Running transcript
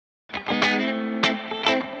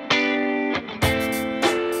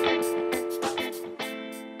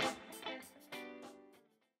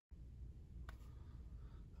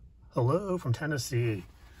Hello from Tennessee.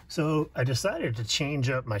 So I decided to change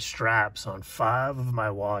up my straps on 5 of my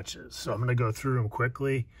watches. So I'm going to go through them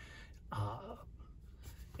quickly.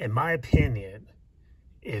 In my opinion,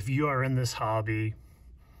 if you are in this hobby,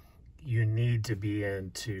 you need to be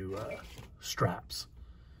into straps.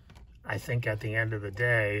 I think at the end of the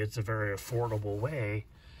day, it's a very affordable way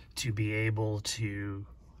to be able to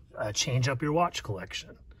change up your watch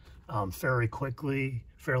collection fairly quickly.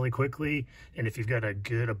 And if you've got a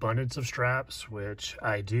good abundance of straps, which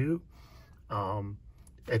I do,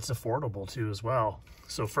 it's affordable too as well.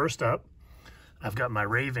 So first up, I've got my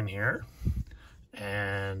Raven here,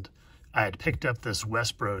 and I had picked up this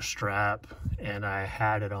Westboro strap and I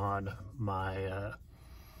had it on my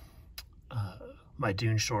my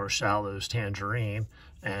Dune Shore Shallows Tangerine,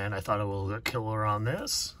 and I thought it will look killer on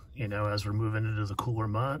this, you know, as we're moving into the cooler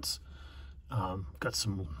months. Got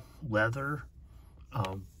some leather.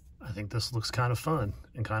 I think this looks kind of fun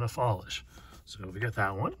and kind of fallish. So we got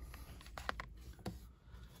that one.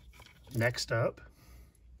 Next up,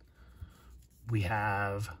 we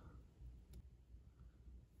have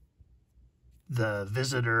the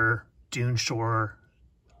Visitor Dune Shore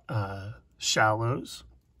Shallows,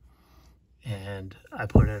 and I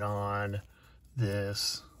put it on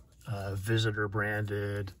this Visitor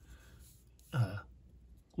branded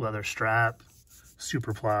leather strap.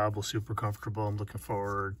 Super pliable, super comfortable. I'm looking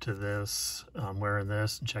forward to this. I'm wearing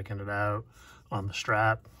this and checking it out on the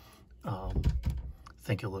strap. I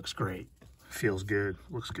think it looks great. Feels good,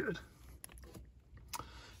 looks good.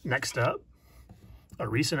 Next up, a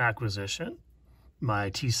recent acquisition,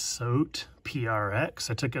 my Tissot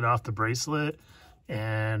PRX. I took it off the bracelet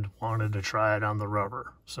and wanted to try it on the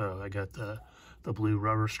rubber. So I got the blue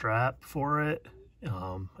rubber strap for it.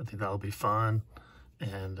 I think that'll be fun.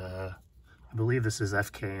 And I believe this is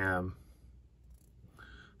FKM.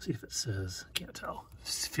 See if it says, I can't tell. It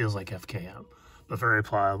feels like FKM, but very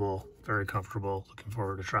pliable, very comfortable. Looking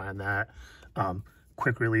forward to trying that.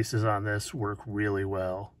 Quick releases on this work really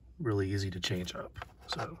well, really easy to change up.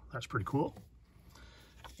 So that's pretty cool.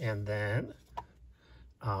 And then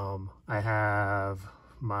I have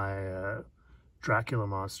my Dracula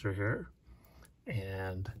monster here,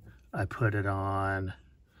 and I put it on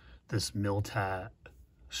this Miltat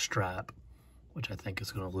strap, which I think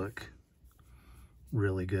is going to look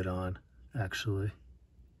really good on, actually.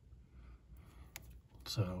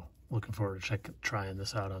 So looking forward to trying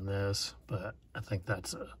this out on this, but I think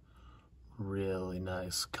that's a really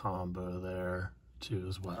nice combo there too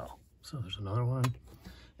as well. So there's another one.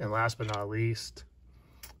 And last but not least,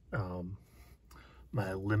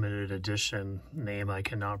 my limited edition name I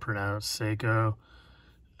cannot pronounce, Seiko,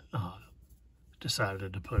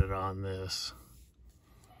 decided to put it on this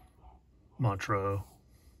Montreux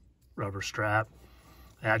rubber strap.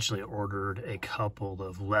 I actually ordered a couple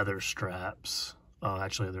of leather straps.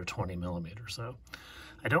 Actually, they're 20 millimeters. So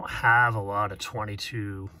I don't have a lot of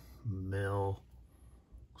 22 mil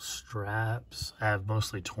straps. I have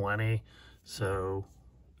mostly 20. So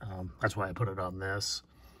that's why I put it on this.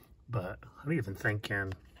 But I'm even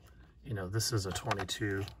thinking, you know, this is a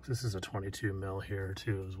 22 mil here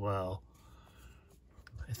too as well.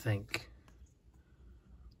 I think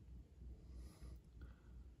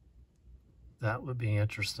that would be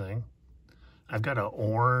interesting. I've got an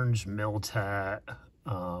orange Miltat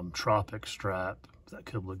Tropic strap that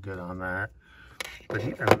could look good on that. But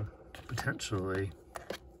even potentially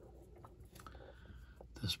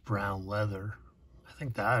this brown leather, I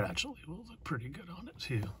think that actually will look pretty good on it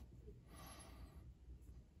too.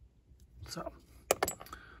 So,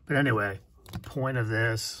 but anyway, the point of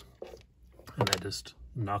this, and I just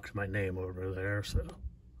knocked my name over there, so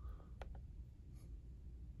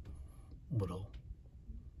little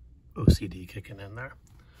OCD kicking in there.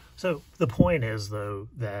 So the point is, though,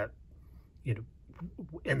 that, you know,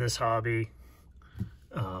 in this hobby,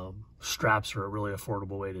 straps are a really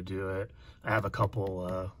affordable way to do it. I have a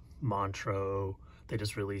couple Montreux. They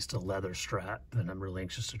just released a leather strap that I'm really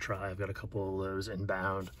anxious to try. I've got a couple of those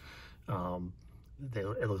inbound.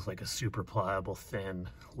 It looks like a super pliable, thin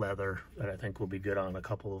leather that I think will be good on a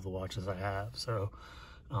couple of the watches I have. So,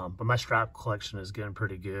 but my strap collection is getting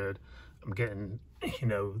pretty good. I'm getting, you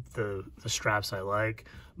know, the straps I like.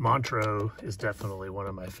 Montreux is definitely one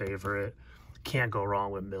of my favorite. Can't go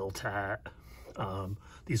wrong with Miltat.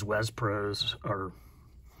 These Wespros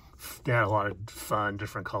they had a lot of fun,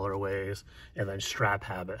 different colorways, and then Strap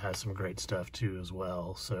Habit has some great stuff too as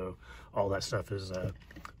well. So all that stuff is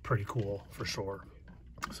pretty cool for sure.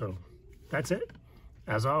 So that's it.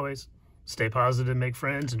 As always, stay positive, make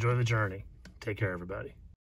friends, enjoy the journey. Take care, everybody.